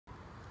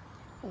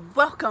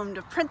Welcome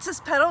to Princess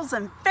Petals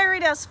and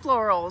Fairy Dust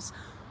Florals.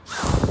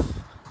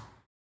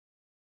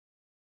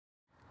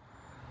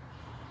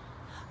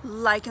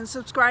 Like and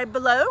subscribe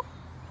below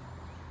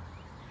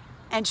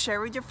and share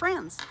with your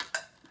friends.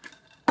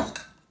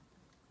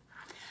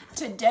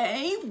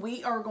 Today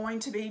we are going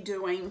to be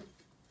doing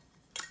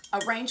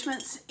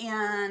arrangements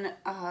in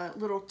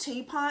little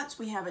teapots.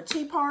 We have a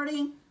tea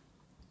party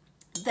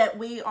that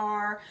we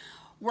are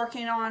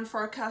working on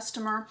for a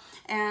customer,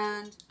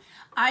 and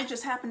I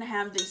just happen to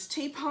have these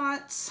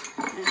teapots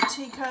and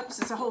teacups.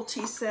 It's a whole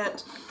tea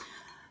set.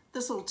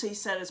 This little tea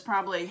set is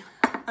probably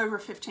over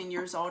 15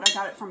 years old. I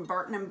got it from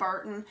Burton &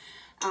 Burton.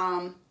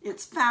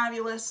 It's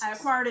fabulous. I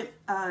acquired it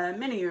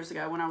many years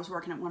ago when I was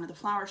working at one of the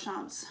flower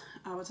shops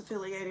I was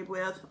affiliated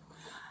with.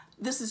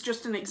 This is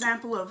just an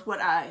example of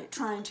what I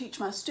try and teach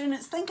my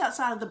students. Think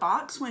outside of the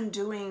box when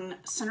doing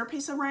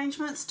centerpiece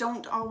arrangements.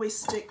 Don't always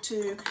stick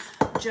to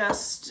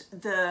just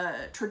the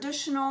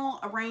traditional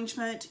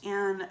arrangement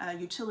in a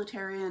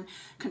utilitarian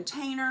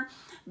container.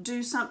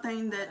 Do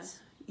something that's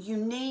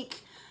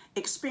unique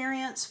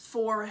experience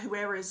for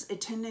whoever is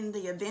attending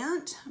the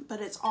event, but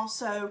it's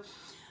also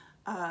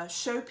a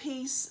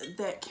showpiece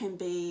that can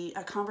be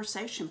a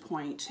conversation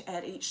point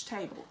at each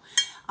table.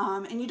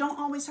 And you don't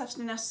always have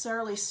to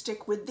necessarily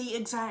stick with the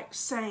exact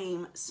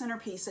same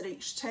centerpiece at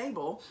each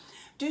table.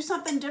 Do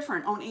something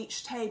different on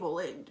each table.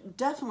 It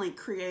definitely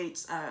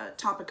creates a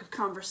topic of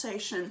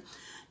conversation,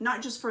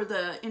 not just for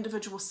the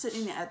individual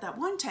sitting at that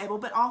one table,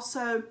 but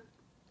also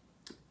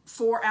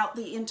throughout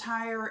the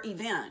entire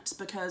event,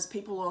 because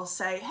people will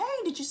say,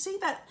 hey, did you see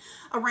that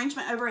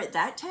arrangement over at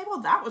that table?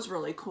 That was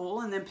really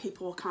cool. And then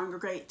people will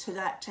congregate to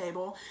that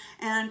table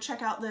and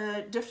check out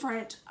the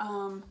different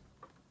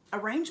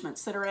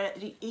arrangements that are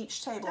at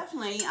each table.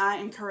 Definitely, I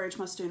encourage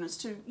my students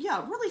to,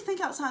 really think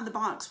outside the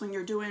box when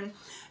you're doing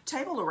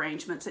table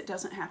arrangements. It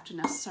doesn't have to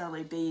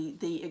necessarily be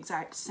the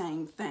exact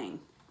same thing.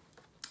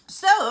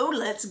 So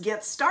let's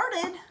get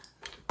started.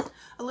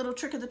 A little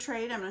trick of the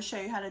trade I'm going to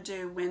show you how to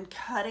do when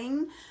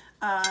cutting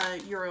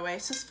your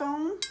oasis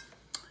foam.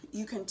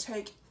 You can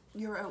take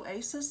your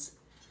oasis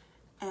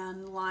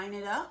and line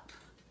it up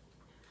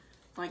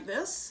like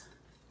this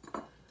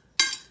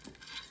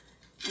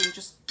and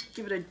just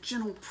give it a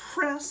gentle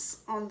press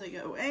on the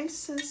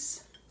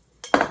oasis,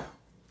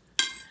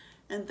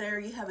 and there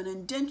you have an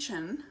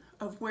indentation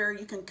of where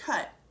you can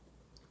cut.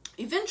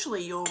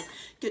 Eventually you'll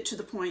get to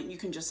the point you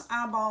can just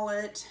eyeball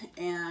it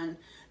and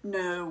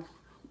know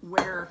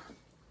where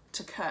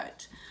to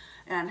cut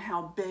and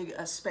how big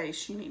a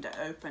space you need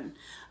to open.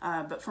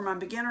 But for my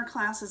beginner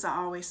classes, I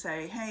always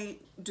say, hey,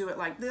 do it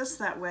like this.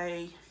 That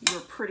way you're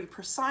pretty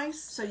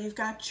precise. So you've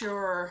got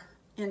your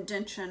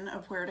indentation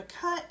of where to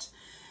cut,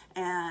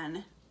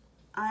 and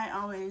I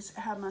always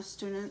have my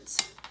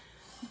students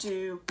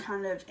do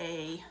kind of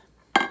a,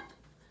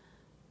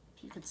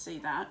 if you could see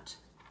that,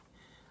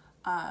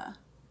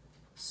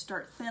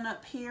 start thin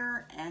up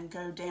here and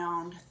go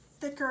down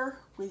thicker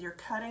with your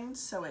cutting,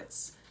 so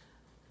it's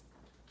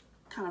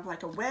kind of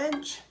like a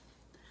wedge,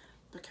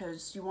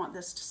 because you want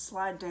this to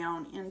slide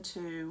down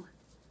into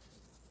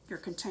your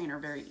container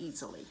very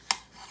easily.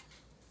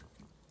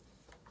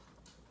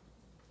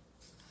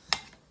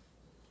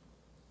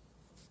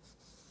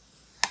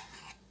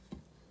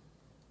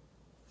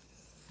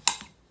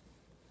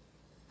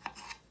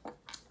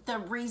 The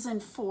reason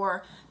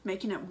for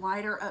making it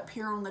wider up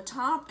here on the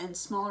top and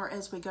smaller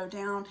as we go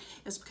down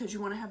is because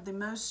you want to have the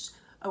most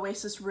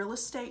oasis real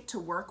estate to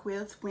work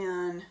with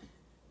when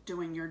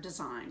doing your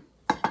design.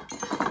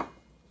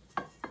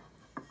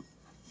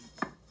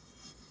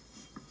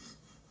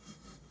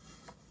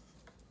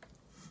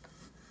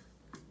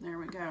 There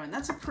we go, and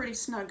that's a pretty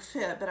snug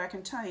fit, but I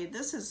can tell you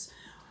this is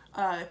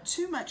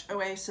too much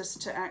oasis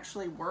to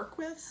actually work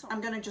with. So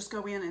I'm going to just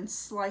go in and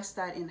slice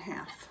that in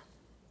half.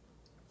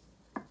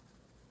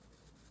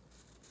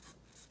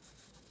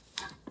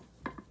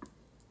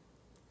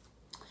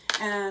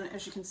 And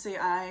as you can see,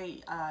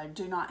 I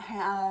do not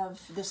have,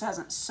 this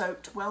hasn't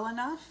soaked well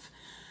enough.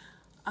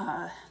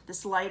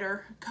 This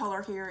lighter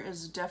color here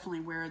is definitely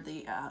where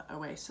the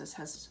oasis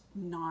has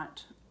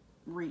not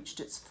reached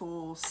its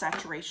full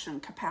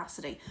saturation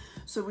capacity.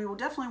 So we will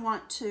definitely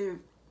want to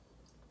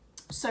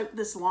soak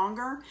this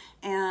longer,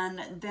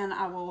 and then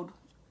I will,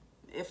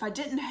 if I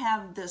didn't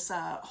have this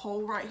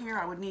hole right here,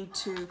 I would need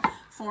to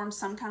form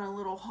some kind of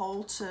little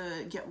hole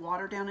to get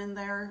water down in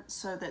there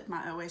so that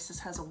my oasis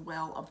has a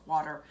well of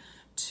water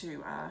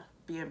to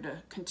be able to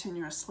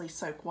continuously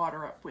soak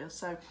water up with.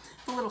 So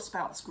the little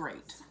spout's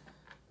great,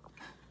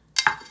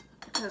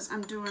 because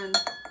I'm doing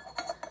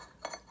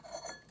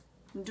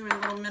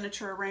little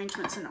miniature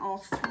arrangements in all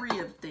three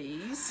of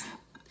these.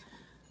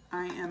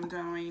 I am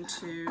going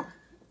to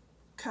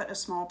cut a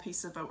small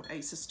piece of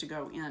oasis to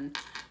go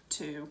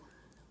into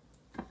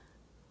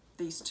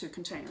these two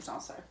containers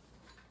also.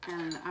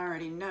 And I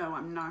already know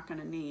I'm not going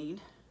to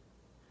need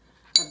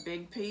a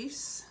big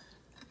piece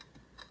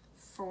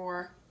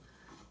for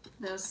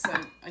this, so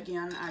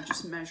again, I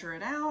just measure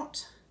it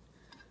out.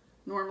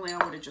 Normally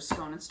I would have just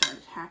gone and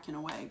started hacking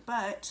away,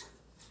 but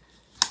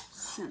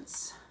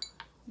since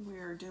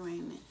we're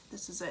doing,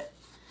 this is an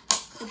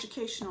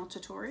educational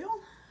tutorial.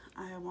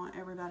 I want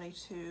everybody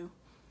to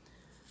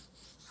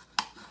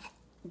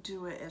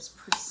do it as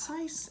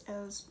precise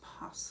as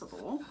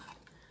possible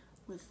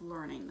with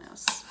learning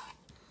this.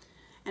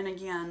 And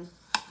again,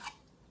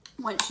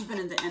 once you've been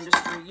in the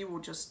industry, you will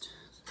just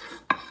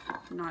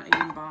not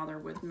even bother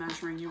with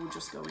measuring. You will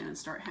just go in and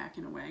start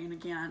hacking away. And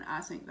again,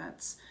 I think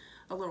that's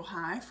a little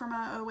high for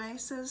my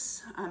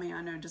oasis. I mean,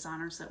 I know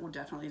designers that will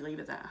definitely leave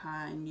it that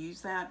high and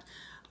use that.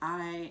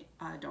 I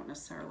don't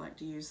necessarily like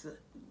to use the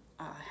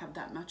have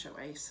that much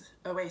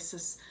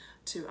oasis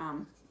to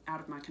out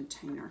of my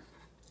container,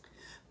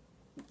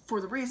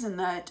 for the reason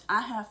that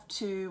I have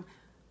to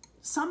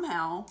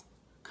somehow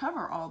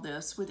cover all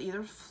this with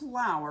either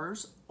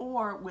flowers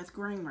or with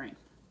greenery.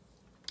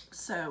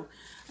 So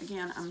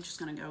again, I'm just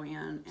going to go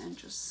in and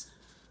just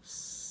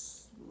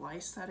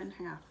slice that in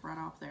half right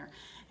off there.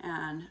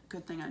 And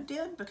good thing I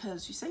did,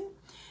 because you see,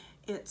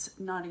 it's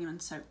not even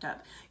soaked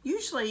up.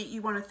 Usually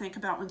you want to think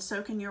about when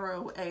soaking your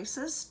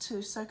oasis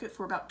to soak it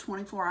for about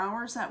 24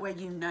 hours. That way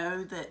you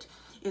know that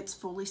it's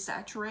fully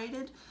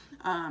saturated.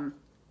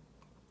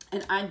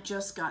 And I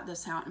just got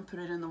this out and put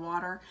it in the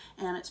water,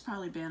 and it's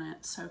probably been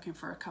soaking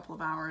for a couple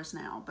of hours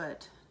now,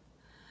 but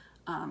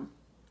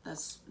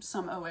that's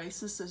some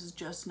oasis. This is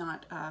just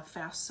not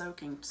fast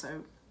soaking,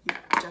 so you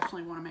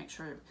definitely want to make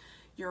sure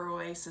your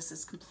oasis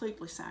is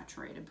completely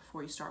saturated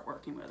before you start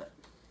working with it.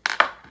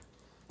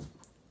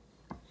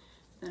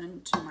 Then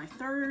into my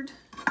third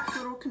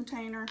little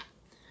container,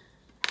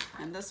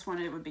 and this one,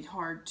 it would be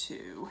hard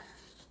to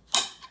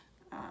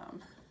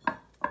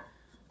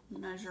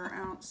measure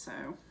out, so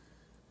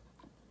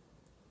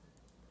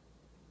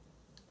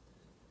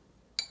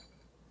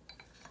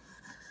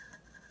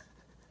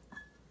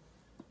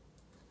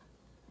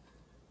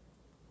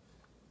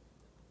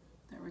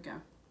there we go.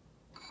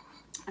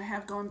 I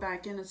have gone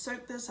back in and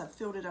soaked this. I've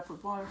filled it up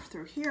with water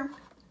through here.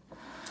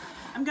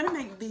 I'm going to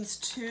make these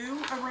two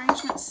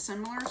arrangements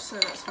similar, so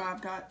that's why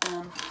I've got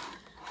them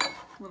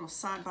a little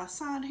side by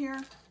side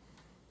here.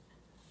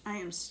 I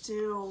am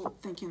still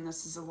thinking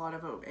this is a lot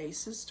of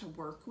oasis to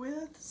work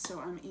with, so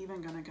I'm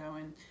even going to go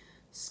and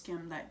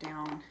skim that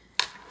down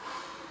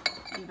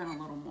even a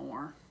little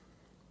more.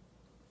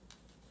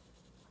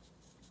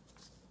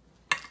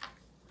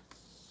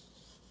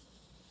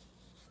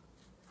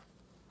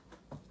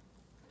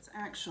 It's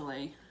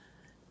actually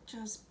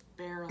just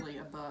barely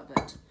above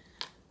it.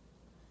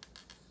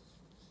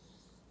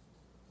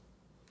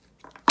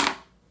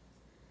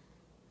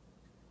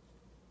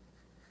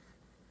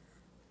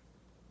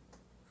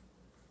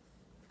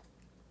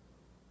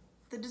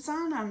 The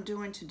design I'm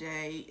doing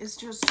today is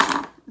just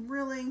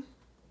really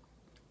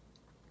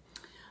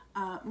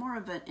more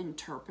of an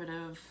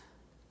interpretive,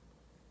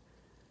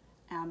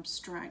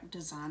 abstract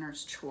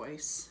designer's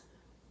choice.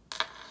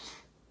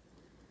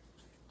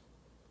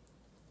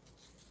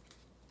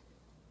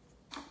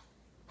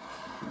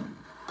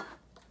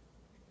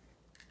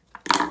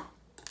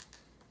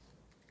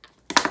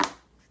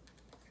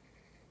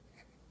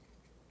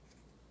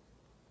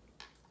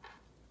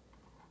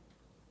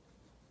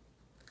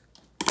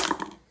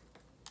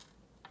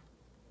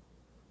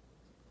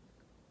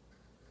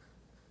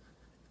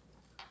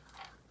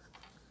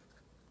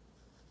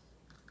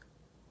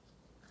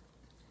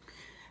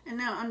 And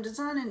now I'm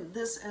designing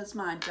this as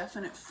my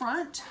definite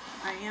front.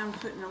 I am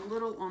putting a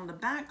little on the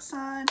back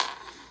side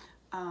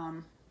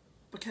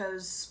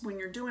because when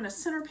you're doing a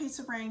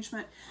centerpiece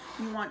arrangement,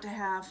 you want to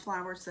have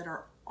flowers that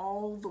are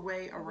all the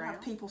way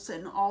around. People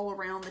sitting all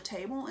around the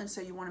table, and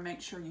so you want to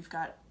make sure you've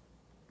got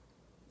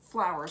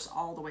flowers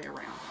all the way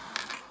around.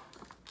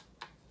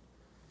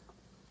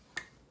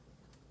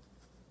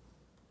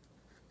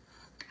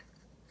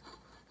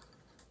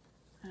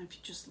 And if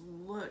you just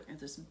look at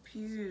this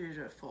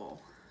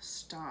beautiful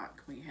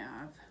stock we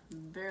have,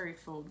 very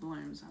full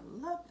blooms.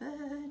 I love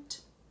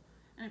it.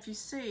 And if you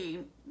see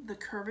the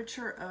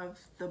curvature of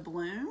the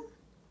bloom,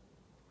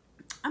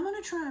 I'm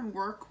going to try and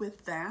work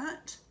with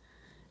that,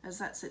 as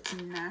that's its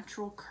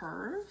natural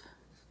curve.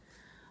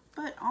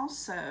 But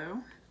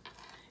also,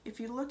 if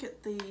you look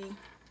at the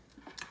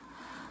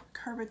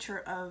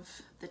curvature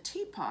of the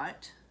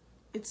teapot,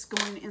 it's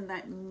going in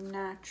that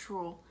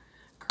natural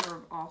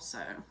curve also.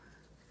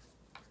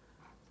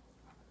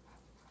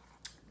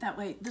 That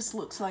way, this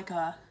looks like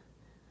a,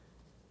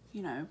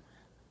 you know,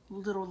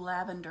 little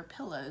lavender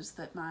pillows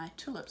that my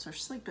tulips are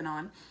sleeping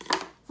on.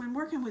 When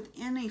working with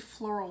any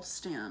floral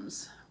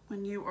stems,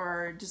 when you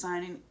are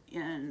designing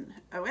in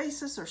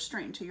oasis or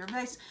straight into your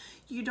vase,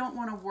 you don't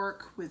want to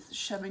work with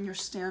shoving your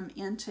stem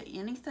into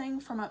anything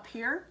from up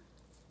here.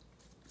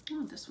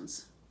 Oh, this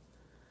one's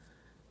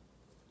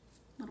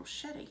a little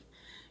sheddy.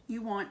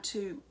 You want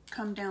to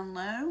come down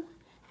low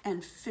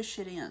and fish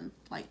it in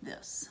like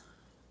this.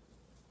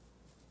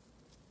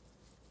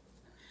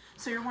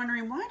 So you're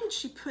wondering, why did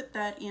she put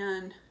that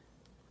in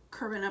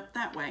curving up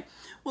that way?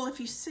 Well, if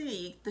you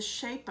see, the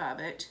shape of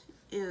it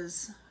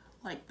is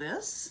like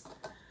this.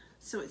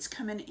 So it's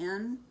coming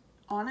in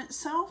on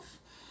itself.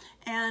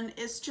 And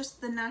it's just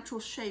the natural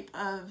shape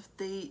of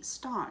the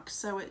stalk,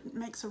 so it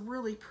makes a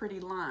really pretty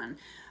line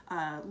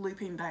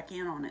looping back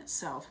in on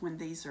itself when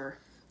these are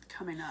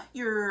coming up.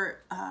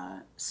 Your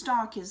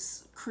stalk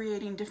is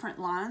creating different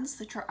lines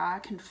that your eye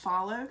can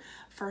follow,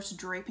 first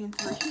draping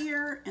through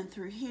here,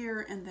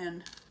 and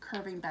then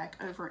curving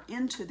back over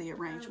into the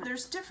arrangement.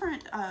 There's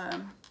different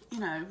you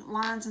know,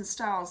 lines and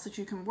styles that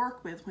you can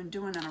work with when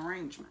doing an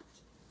arrangement.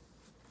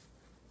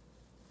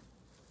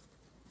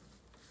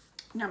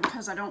 Now,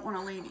 because I don't want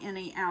to leave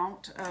any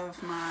out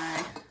of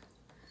my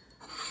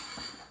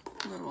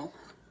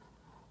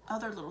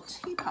other little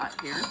teapot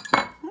here,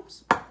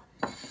 oops,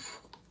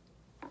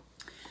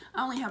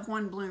 I only have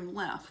one bloom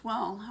left.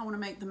 Well, I want to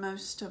make the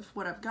most of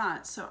what I've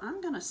got, so I'm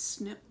going to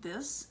snip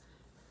this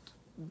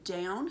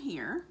down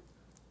here.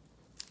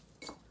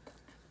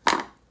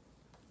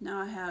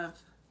 Now I have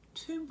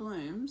 2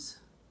 blooms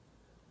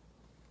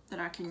that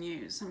I can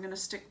use. I'm going to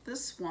stick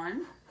this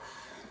one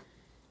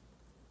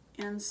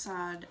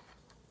inside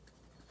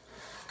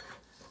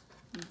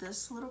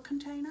this little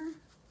container,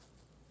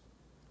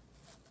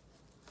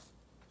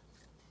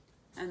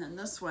 and then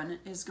this one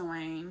is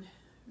going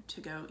to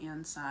go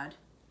inside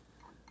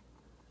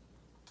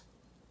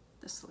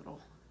this little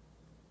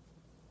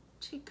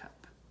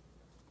teacup.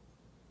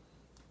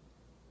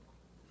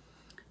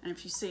 And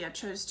if you see, I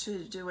chose to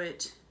do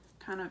it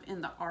kind of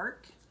in the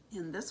arc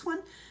in this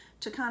one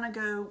to kind of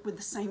go with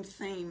the same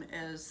theme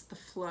as the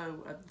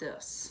flow of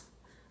this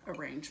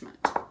arrangement.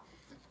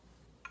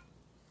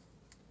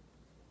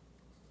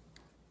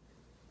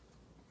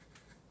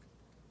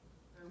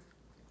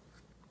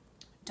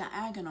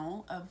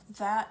 Diagonal of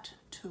that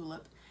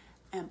tulip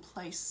and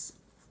place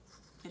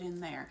it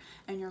in there.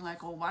 And you're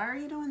like, well, why are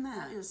you doing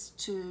that? That is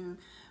to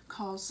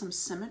cause some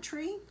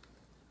symmetry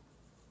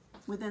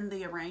within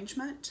the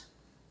arrangement.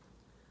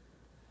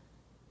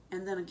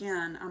 And then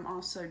again, I'm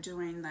also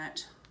doing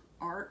that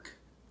arc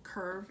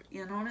curve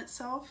in on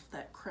itself,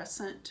 that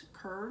crescent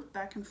curve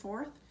back and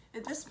forth.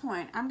 At this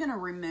point, I'm going to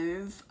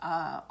remove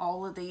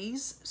all of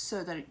these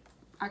so that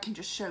I can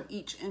just show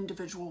each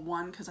individual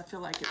one, because I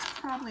feel like it's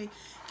probably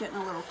getting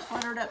a little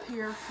cluttered up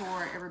here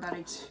for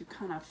everybody to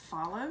kind of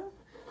follow.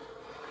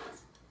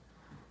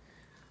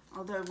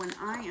 Although when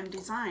I am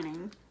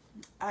designing,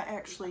 I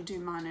actually do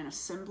mine in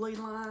assembly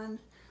line.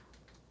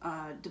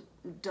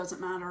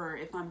 Doesn't matter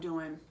if I'm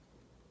doing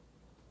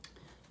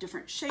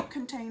different shape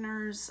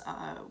containers.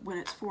 When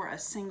it's for a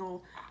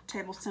single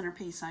table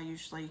centerpiece, I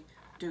usually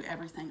do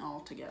everything all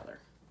together.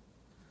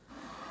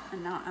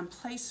 And now I'm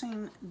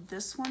placing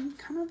this one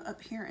kind of up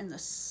here in the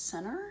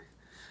center,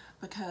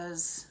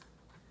 because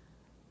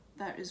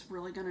that is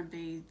really going to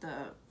be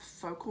the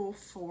focal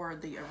for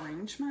the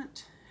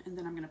arrangement. And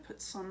then I'm going to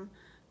put some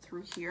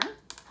through here.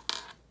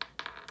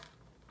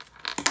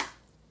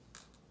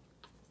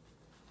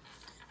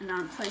 And now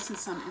I'm placing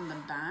some in the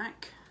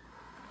back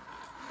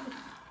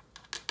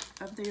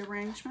of the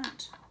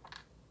arrangement.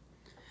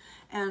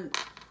 And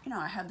you know,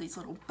 I have these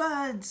little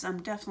buds.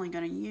 I'm definitely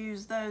going to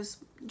use those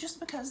just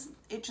because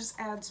it just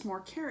adds more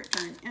character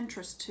and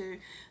interest to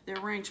the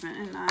arrangement.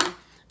 And I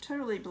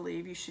totally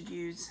believe you should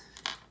use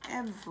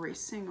every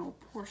single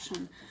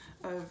portion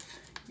of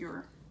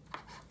your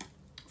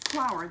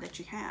flower that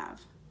you have.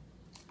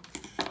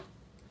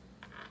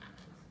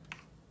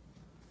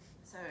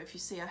 So if you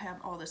see, I have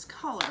all this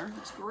color,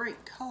 this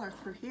great color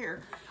through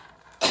here.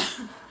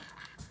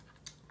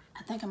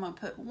 I think I'm going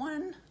to put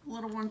one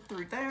little one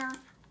through there.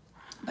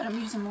 But I'm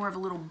using more of a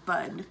little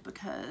bud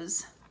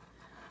because,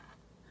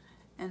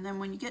 and then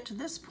when you get to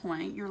this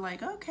point, you're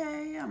like,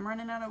 okay, I'm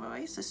running out of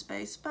oasis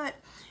space, but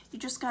you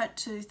just got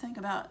to think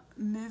about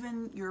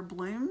moving your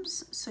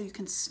blooms so you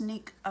can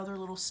sneak other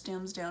little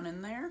stems down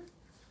in there.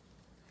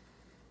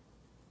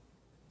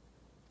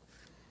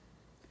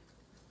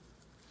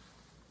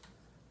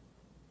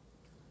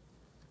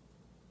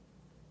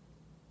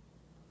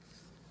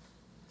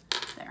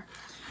 There.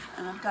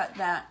 And I've got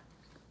that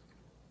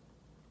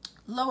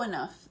low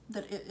enough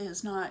that it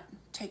is not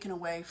taken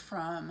away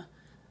from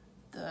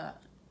the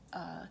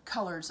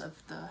colors of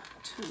the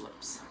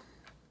tulips.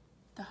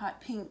 The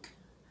hot pink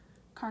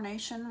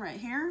carnation right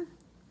here,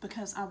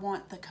 because I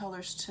want the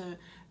colors to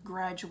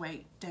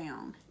graduate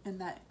down in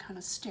that kind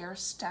of stair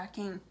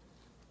stacking,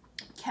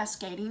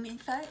 cascading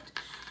effect.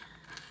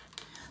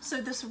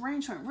 So this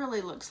arrangement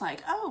really looks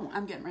like, oh,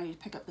 I'm getting ready to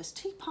pick up this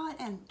teapot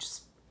and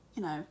just,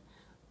 you know,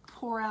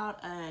 pour out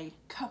a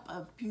cup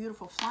of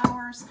beautiful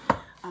flowers.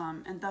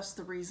 And that's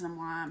the reason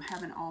why I'm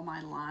having all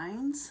my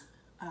lines,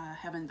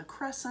 having the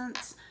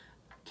crescents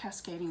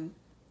cascading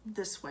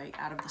this way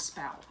out of the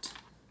spout.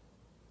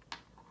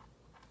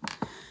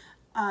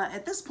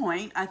 At this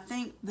point, I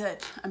think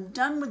that I'm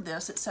done with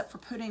this except for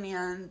putting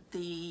in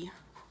the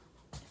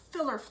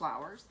filler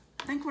flowers.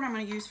 I think what I'm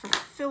going to use for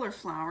filler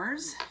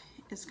flowers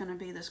is going to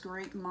be this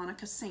great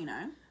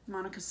Montecasino.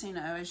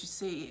 Montecasino, as you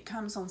see, it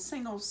comes on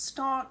single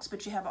stalks,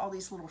 but you have all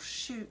these little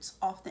shoots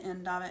off the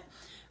end of it,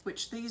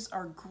 which these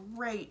are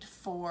great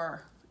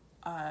for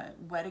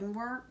wedding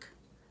work.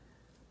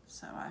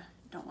 So I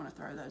don't want to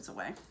throw those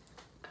away.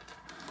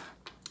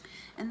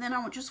 And then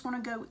I just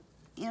want to go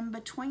in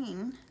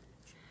between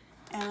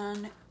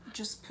and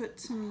just put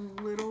some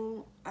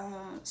little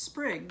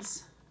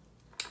sprigs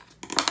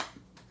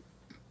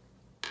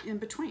in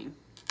between.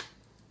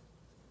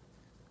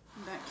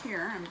 Back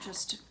here, I'm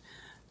just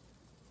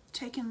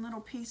taking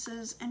little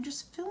pieces and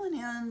just filling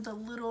in the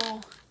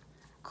little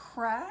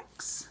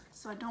cracks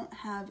so I don't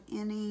have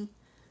any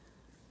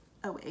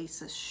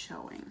oasis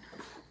showing,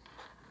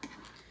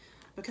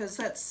 because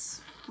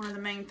that's one of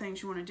the main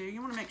things you want to do.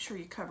 You want to make sure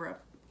you cover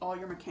up all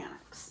your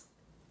mechanics.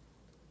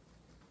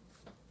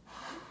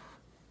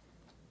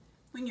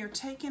 When you're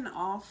taking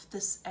off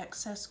this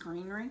excess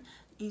greenery,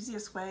 the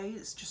easiest way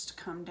is just to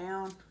come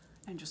down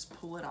and just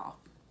pull it off.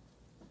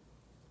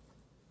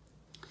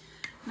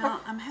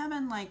 Now I'm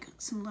having like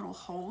some little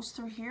holes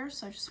through here,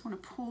 so I just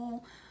want to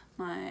pull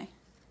my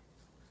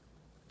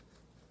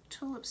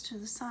tulips to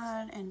the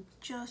side and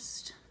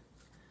just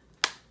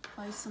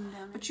place them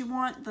down. But you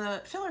want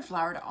the filler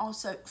flower to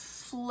also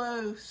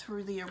flow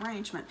through the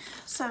arrangement.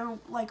 So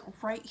like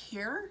right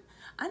here,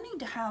 I need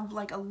to have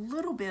like a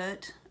little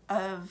bit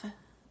of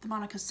the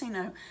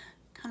Montecasino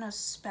kind of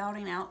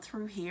spouting out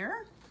through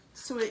here,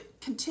 so it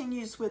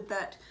continues with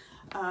that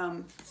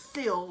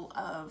feel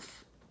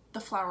of the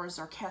flowers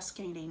are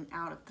cascading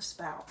out of the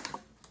spout.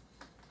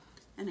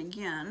 And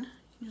again,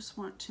 you just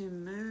want to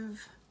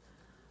move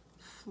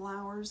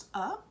flowers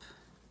up.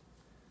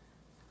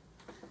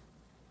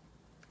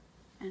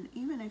 And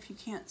even if you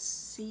can't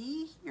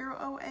see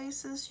your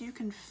oasis, you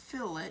can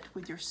fill it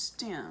with your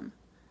stem.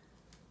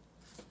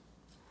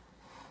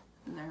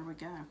 And there we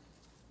go.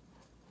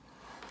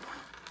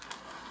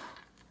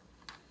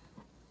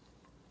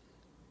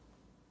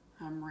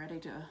 I'm ready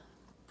to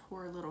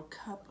pour a little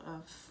cup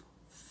of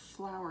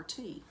flower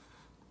tea.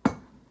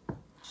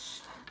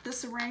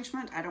 This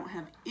arrangement, I don't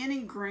have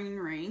any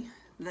greenery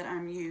that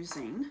I'm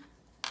using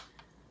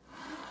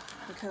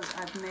because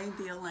I've made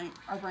the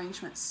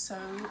arrangement so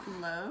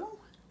low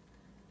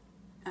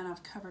and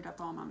I've covered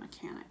up all my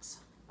mechanics.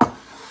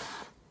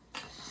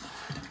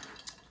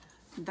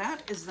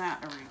 That is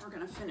that arrangement. We're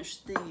going to finish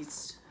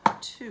these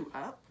two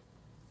up.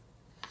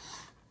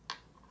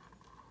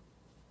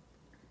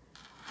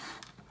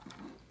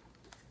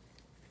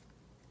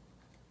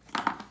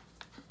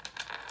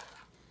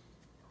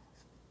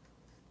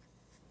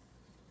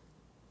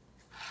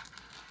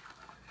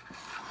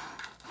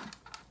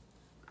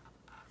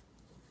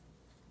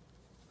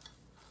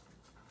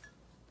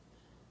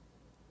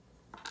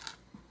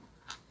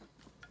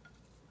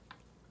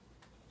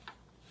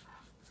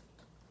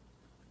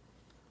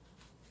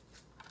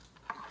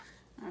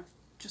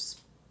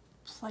 Just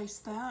place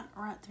that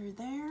right through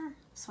there,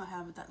 so I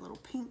have that little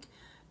pink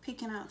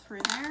peeking out through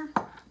there.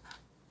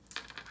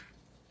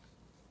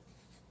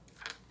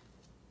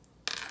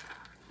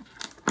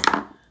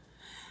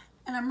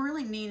 And I'm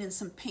really needing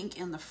some pink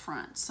in the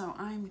front, so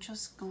I'm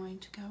just going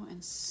to go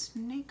and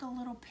sneak a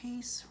little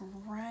piece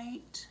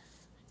right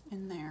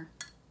in there.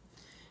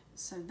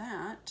 So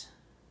that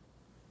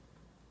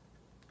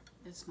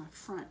is my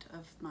front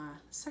of my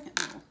second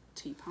little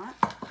teapot.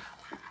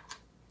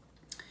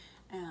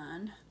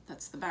 And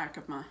that's the back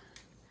of my,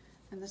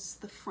 and this is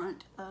the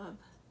front of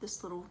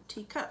this little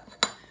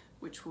teacup,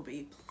 which will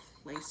be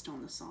placed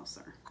on the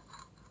saucer.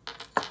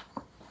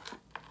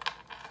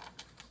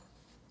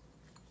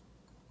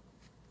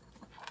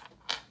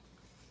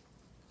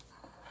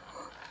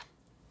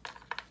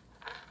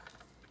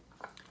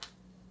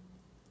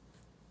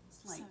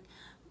 It's like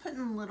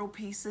putting little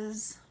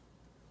pieces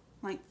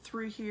like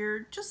through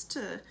here just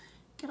to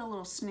get a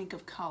little sneak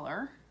of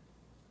color.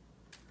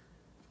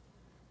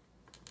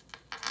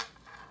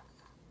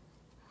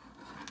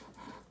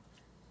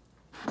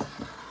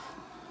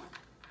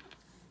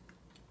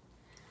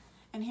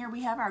 And here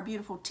we have our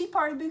beautiful tea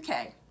party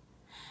bouquet.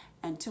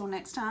 Until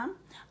next time,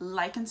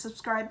 like and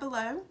subscribe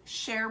below,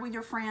 share with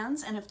your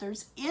friends, and if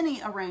there's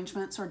any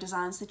arrangements or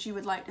designs that you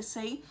would like to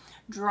see,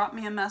 drop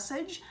me a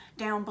message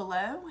down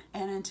below.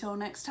 And until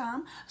next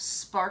time,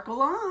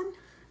 sparkle on.